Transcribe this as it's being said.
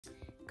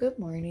Good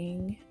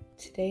morning.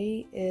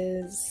 Today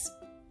is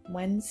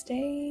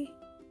Wednesday.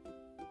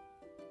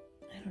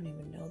 I don't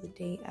even know the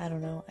date. I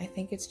don't know. I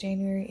think it's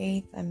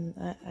January 8th.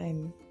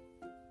 I'm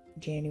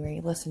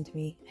January. Listen to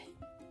me.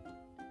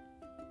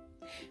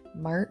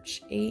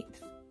 March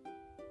 8th.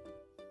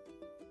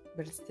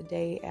 But it's the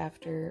day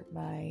after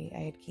I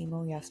had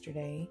chemo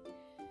yesterday.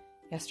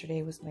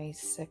 Yesterday was my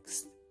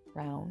 6th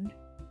round.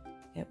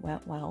 It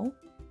went well.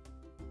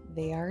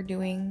 They are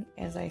doing,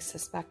 as I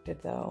suspected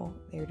though,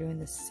 they're doing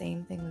the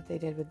same thing that they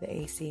did with the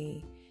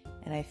AC.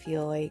 And I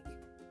feel like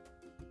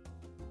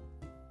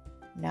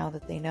now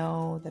that they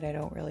know that I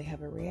don't really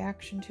have a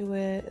reaction to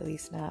it, at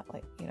least not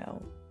like,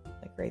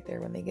 like right there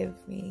when they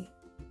give me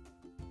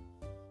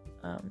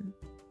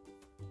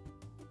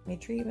my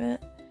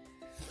treatment,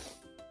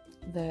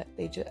 that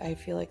I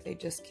feel like they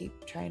just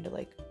keep trying to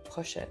like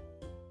push it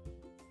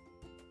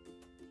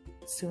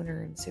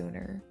sooner and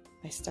sooner.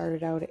 I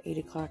started out at 8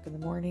 o'clock in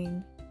the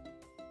morning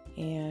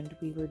and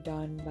we were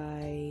done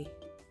by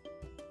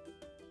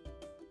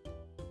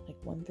like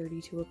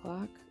 1:30, 2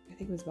 o'clock. I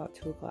think it was about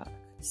 2 o'clock.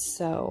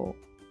 So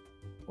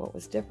what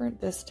was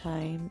different this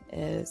time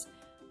is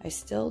I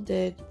still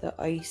did the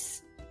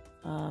ice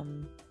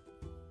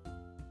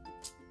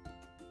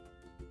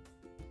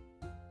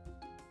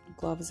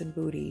gloves and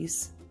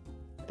booties.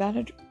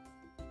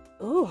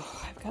 Oh,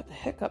 I've got the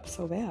hiccups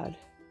so bad.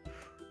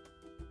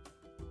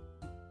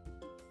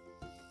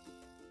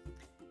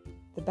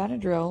 The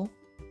Benadryl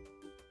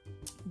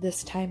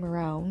this time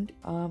around,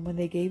 when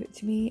they gave it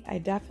to me, I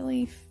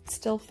definitely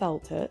still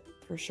felt it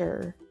for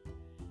sure.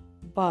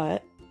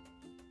 But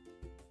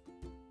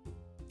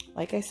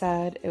like I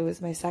said, it was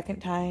my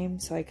second time,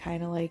 so I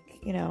kind of like,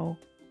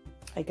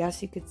 I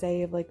guess you could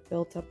say I've like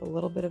built up a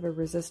little bit of a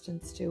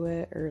resistance to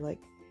it, or like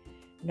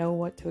know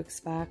what to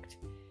expect.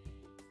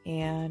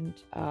 And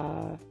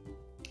I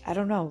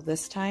don't know,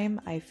 this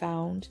time I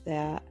found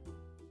that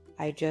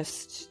I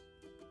just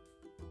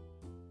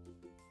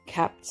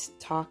kept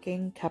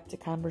talking, kept a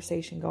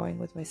conversation going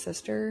with my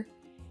sister,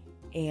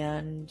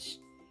 and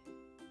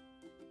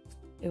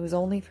it was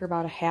only for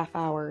about a half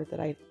hour that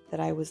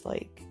I was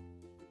like,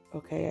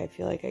 okay, I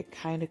feel like I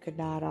kind of could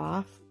nod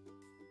off.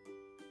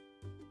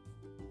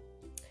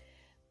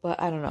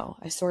 But I don't know,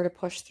 I sort of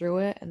pushed through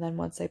it, and then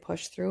once I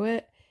pushed through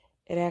it,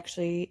 it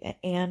actually,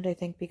 and I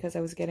think because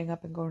I was getting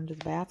up and going to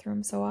the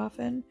bathroom so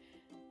often,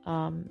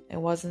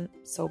 it wasn't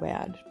so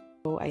bad.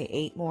 So I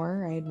ate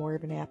more, I had more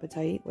of an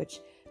appetite,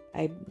 which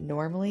I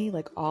normally,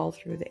 like all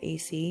through the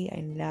AC,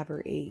 I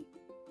never ate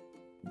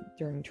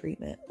during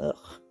treatment.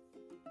 Ugh.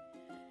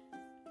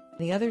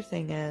 The other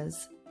thing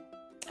is,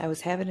 I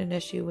was having an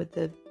issue with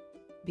the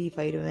B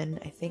vitamin.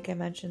 I think I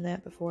mentioned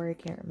that before, I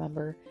can't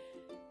remember.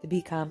 The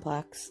B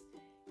complex.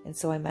 And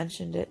so I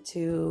mentioned it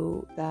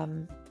to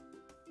them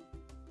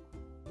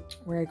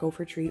where I go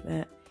for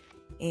treatment.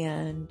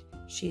 And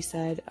she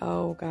said,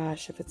 oh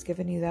gosh, if it's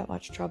giving you that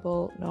much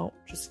trouble, no,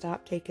 just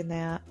stop taking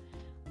that.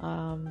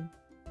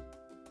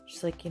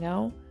 She's like,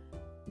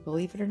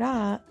 believe it or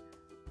not,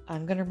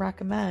 I'm going to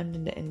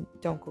recommend, and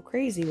don't go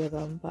crazy with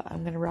them, but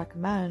I'm going to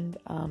recommend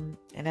an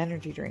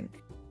energy drink.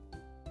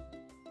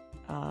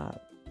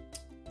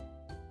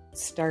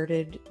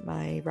 Started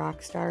my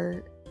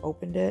Rockstar,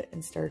 opened it,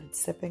 and started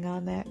sipping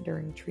on that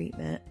during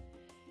treatment.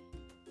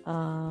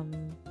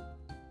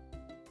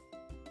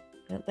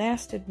 It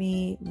lasted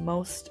me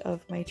most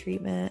of my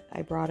treatment.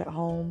 I brought it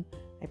home.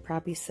 I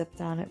probably sipped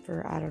on it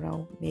for, I don't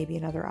know, maybe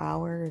another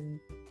hour, and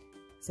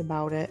that's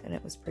about it, and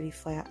it was pretty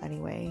flat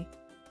anyway.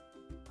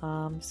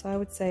 So I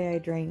would say I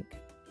drank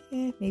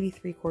maybe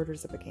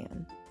 3/4 of a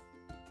can.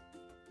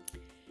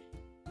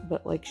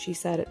 But like she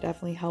said, it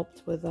definitely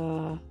helped with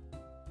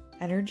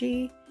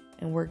energy,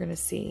 and we're gonna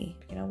see.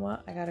 You know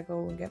what? I gotta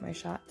go and get my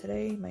shot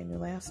today, my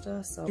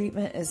Neulasta. So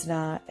treatment is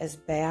not as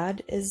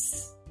bad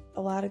as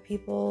a lot of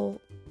people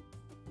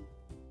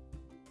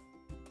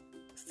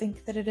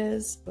think that it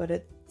is, but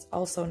it's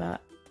also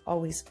not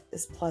always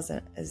as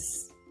pleasant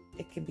as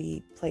it can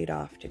be played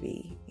off to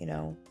be.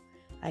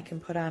 I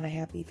can put on a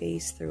happy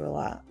face through a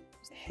lot.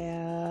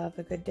 Have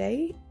a good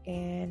day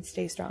and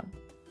stay strong.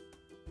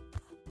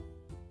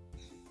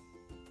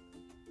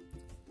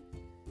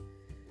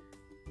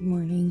 Good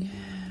morning.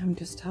 I'm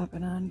just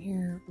hopping on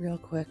here real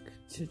quick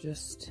to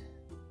just,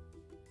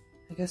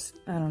 I guess,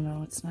 I don't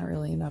know, it's not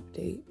really an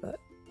update, but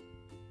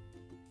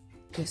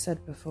like I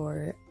said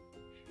before,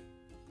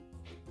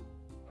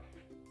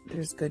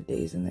 there's good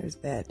days and there's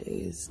bad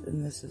days,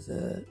 and this is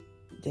a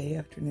day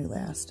after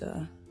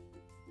Neulasta.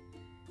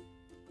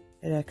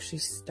 It actually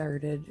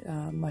started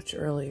much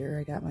earlier.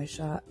 I got my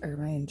shot, or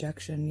my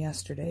injection,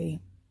 yesterday,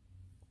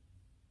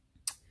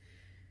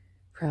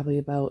 probably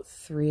about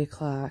 3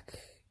 o'clock,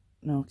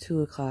 no,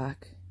 2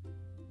 o'clock,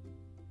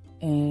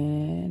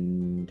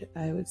 and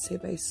I would say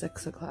by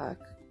 6 o'clock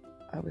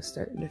I was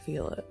starting to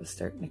feel it. It was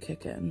starting to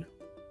kick in.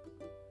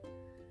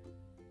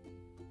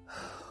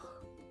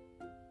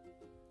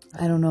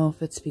 I don't know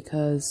if it's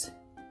because,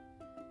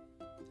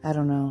 I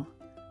don't know,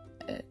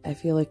 I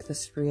feel like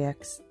this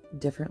reacts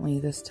differently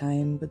this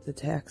time with the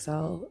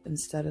Taxol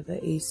instead of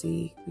the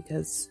AC,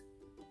 because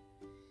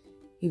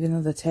Even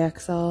though the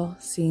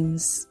Taxol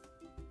seems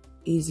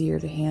easier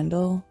to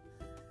handle,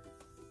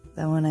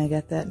 then when I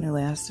get that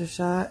Neulasta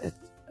shot,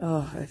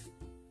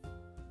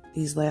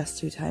 these last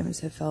 2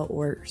 times have felt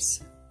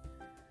worse.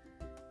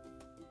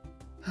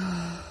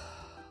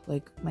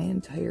 Like my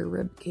entire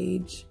rib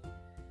cage,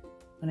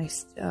 when I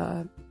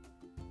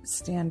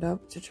stand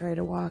up to try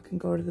to walk and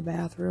go to the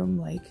bathroom,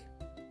 like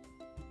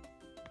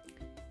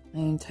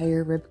my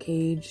entire rib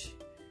cage,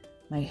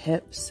 my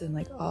hips, and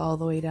like all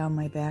the way down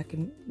my back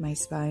and my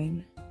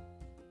spine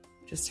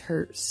just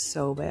hurts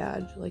so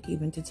bad. Like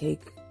even to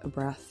take a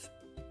breath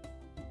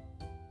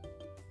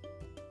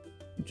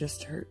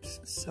just hurts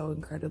so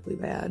incredibly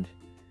bad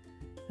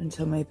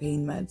until my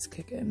pain meds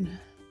kick in.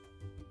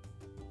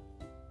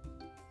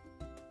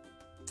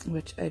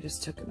 Which I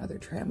just took another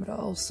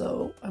tramadol,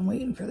 so I'm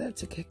waiting for that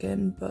to kick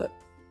in, but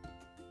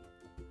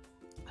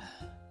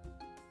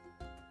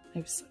I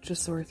have such a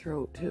sore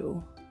throat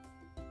too.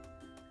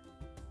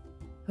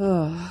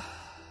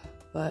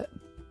 But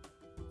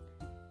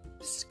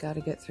just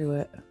gotta get through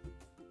it.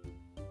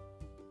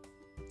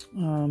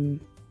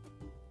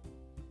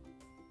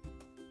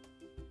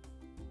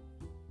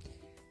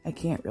 I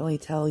can't really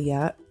tell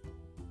yet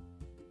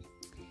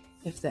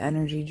if the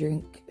energy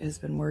drink has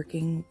been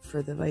working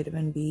for the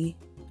vitamin B.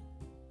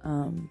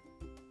 I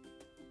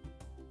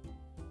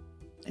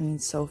mean,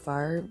 so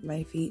far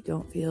my feet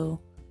don't feel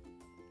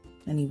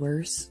any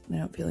worse. I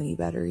don't feel any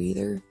better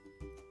either.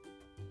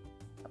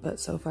 But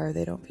so far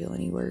they don't feel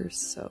any worse,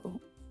 so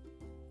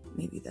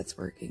maybe that's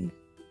working.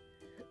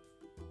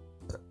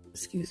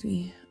 Excuse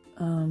me.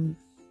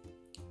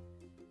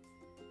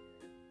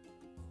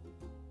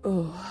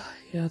 Oh,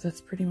 yeah,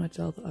 that's pretty much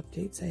all the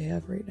updates I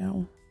have right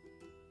now.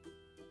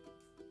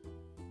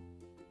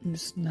 I'm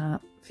just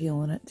not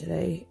feeling it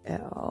today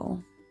at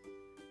all.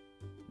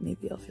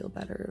 Maybe I'll feel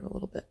better in a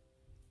little bit.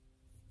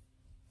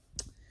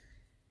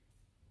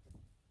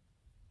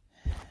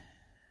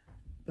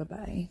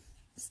 Bye-bye.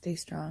 Stay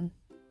strong.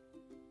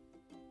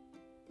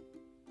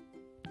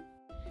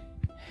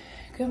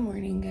 Good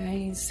morning,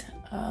 guys.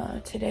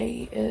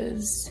 Today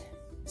is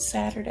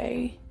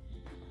Saturday.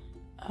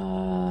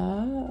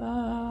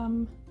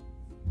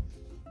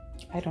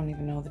 I don't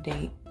even know the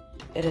date.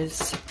 It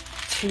is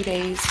 2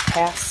 days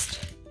past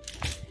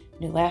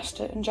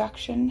Neulasta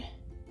injection.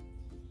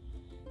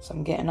 So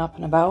I'm getting up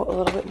and about a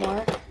little bit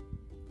more.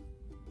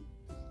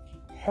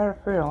 How are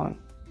you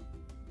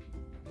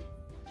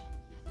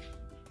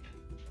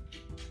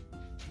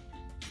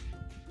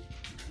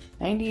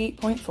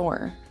feeling?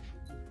 .4.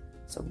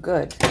 So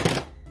good.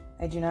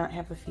 I do not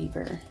have a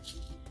fever.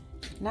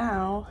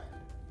 Now,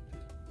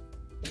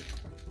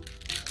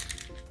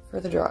 for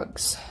the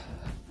drugs.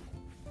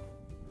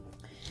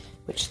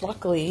 Which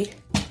luckily,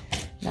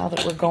 now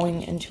that we're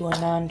going into a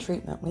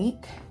non-treatment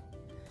week,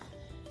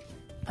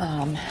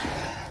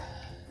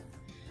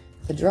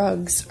 the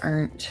drugs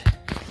aren't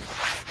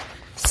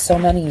so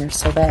many or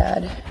so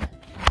bad.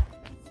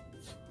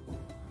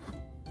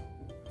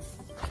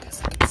 I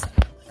guess I can set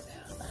it up like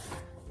that.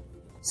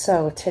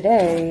 So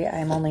today,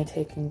 I'm only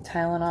taking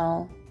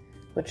Tylenol,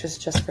 which is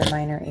just for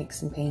minor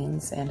aches and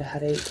pains and a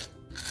headache.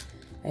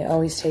 I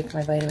always take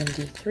my vitamin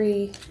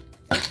D3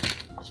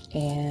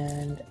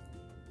 and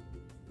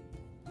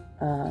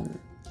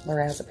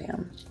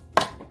lorazepam.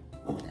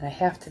 And I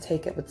have to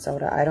take it with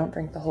soda. I don't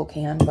drink the whole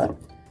can, but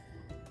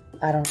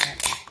I don't know.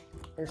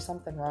 There's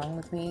something wrong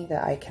with me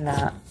that I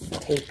cannot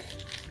take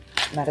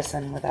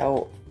medicine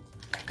without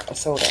a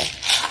soda.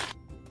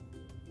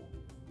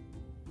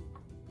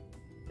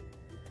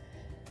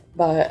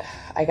 But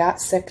I got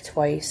sick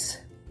twice.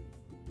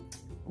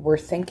 We're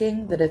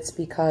thinking that it's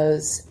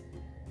because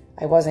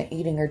I wasn't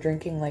eating or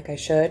drinking like I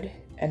should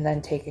and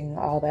then taking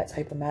all that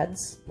type of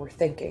meds. We're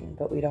thinking,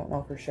 but we don't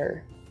know for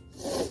sure.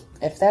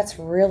 If that's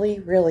really,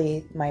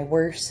 really my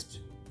worst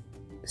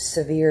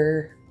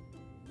severe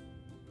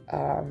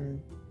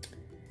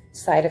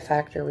side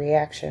effect or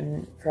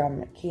reaction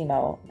from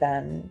chemo,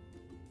 then,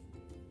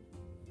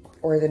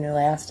 or the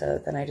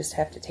Neulasta, then I just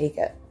have to take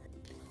it.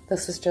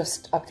 This is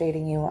just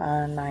updating you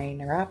on my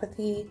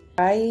neuropathy.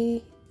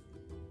 I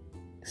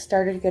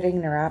started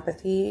getting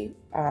neuropathy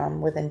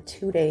within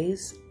 2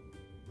 days.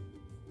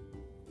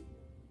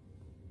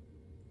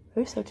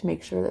 I just have to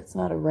make sure that's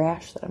not a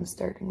rash that I'm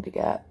starting to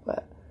get,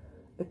 but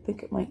I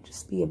think it might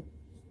just be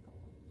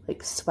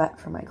like sweat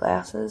from my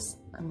glasses,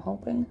 I'm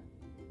hoping.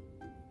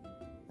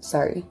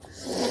 Sorry.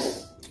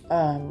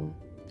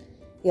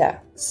 Yeah,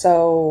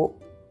 so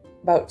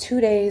about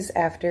 2 days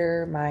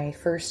after my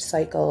first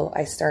cycle,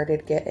 I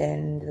started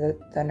getting the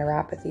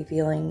neuropathy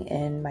feeling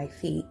in my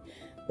feet,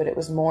 but it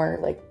was more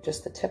like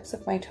just the tips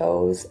of my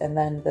toes and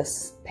then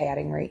this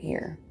padding right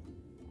here.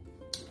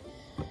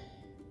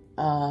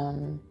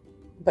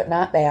 But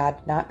not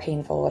bad, not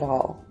painful at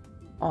all.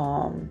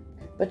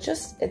 But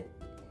just,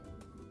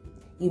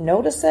 you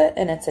notice it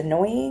and it's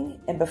annoying,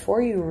 and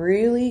before you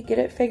really get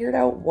it figured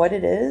out what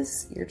it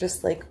is, you're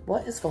just like,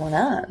 what is going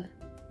on?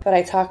 But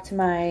I talked to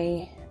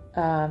my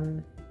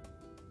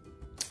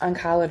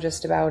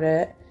oncologist about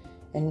it,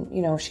 and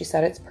you know, she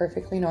said it's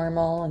perfectly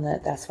normal and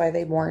that that's why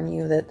they warn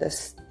you that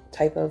this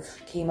type of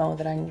chemo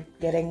that I'm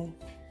getting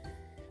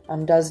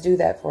does do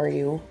that for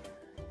you.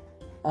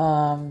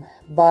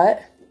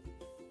 But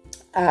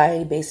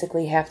I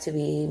basically have to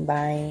be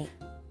my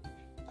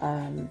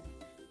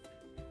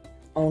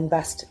own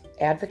best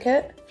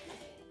advocate.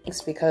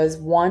 It's because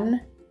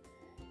one,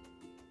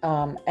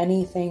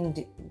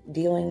 anything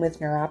dealing with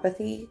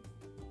neuropathy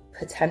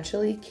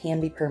potentially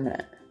can be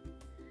permanent.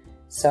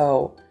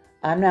 So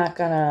I'm not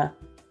gonna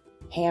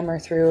hammer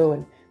through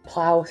and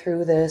plow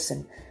through this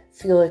and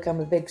feel like I'm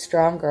a big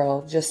strong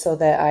girl just so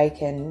that I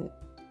can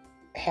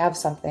have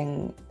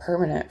something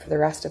permanent for the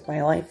rest of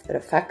my life that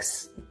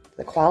affects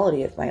the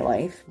quality of my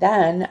life.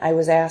 Then I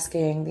was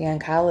asking the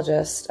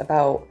oncologist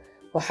about,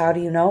 well, how do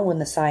you know when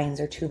the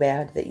signs are too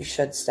bad that you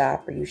should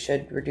stop or you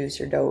should reduce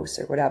your dose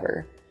or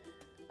whatever?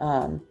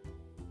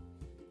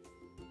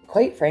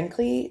 Quite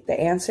frankly, the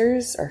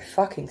answers are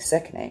fucking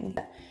sickening.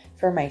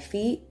 For my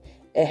feet,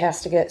 it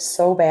has to get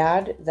so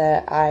bad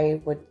that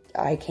I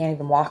can't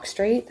even walk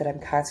straight, that I'm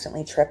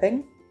constantly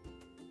tripping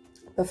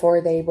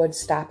before they would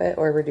stop it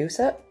or reduce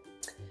it.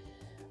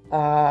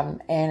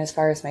 And as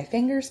far as my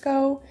fingers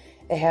go,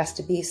 it has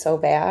to be so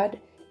bad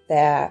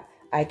that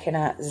I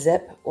cannot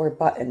zip or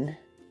button.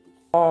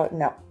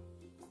 No.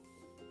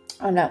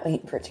 I'm not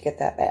waiting for it to get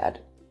that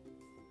bad.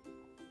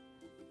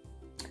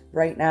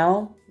 Right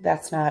now,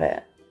 that's not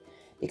it.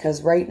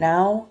 Because right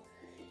now,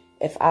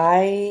 if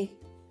I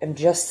am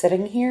just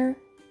sitting here,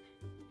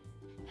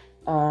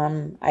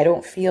 I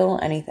don't feel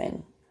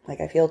anything.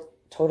 Like, I feel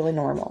totally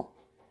normal.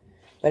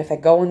 But if I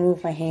go and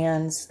move my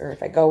hands, or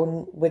if I go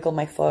and wiggle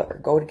my foot, or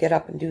go to get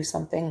up and do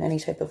something, any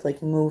type of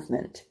like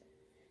movement,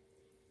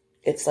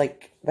 it's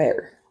like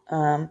there.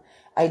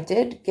 I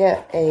did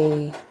get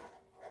a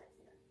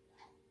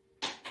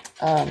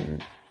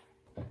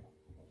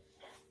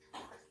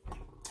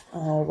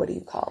what do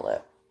you call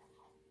it?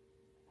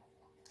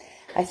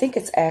 I think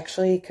it's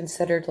actually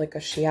considered like a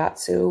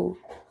shiatsu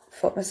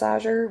foot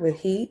massager with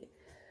heat,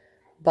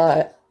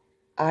 but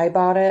I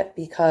bought it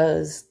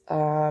because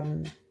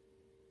I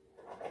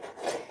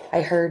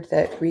heard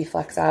that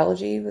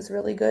reflexology was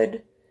really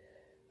good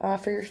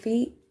for your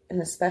feet,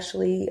 and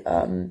especially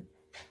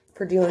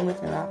for dealing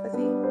with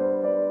neuropathy.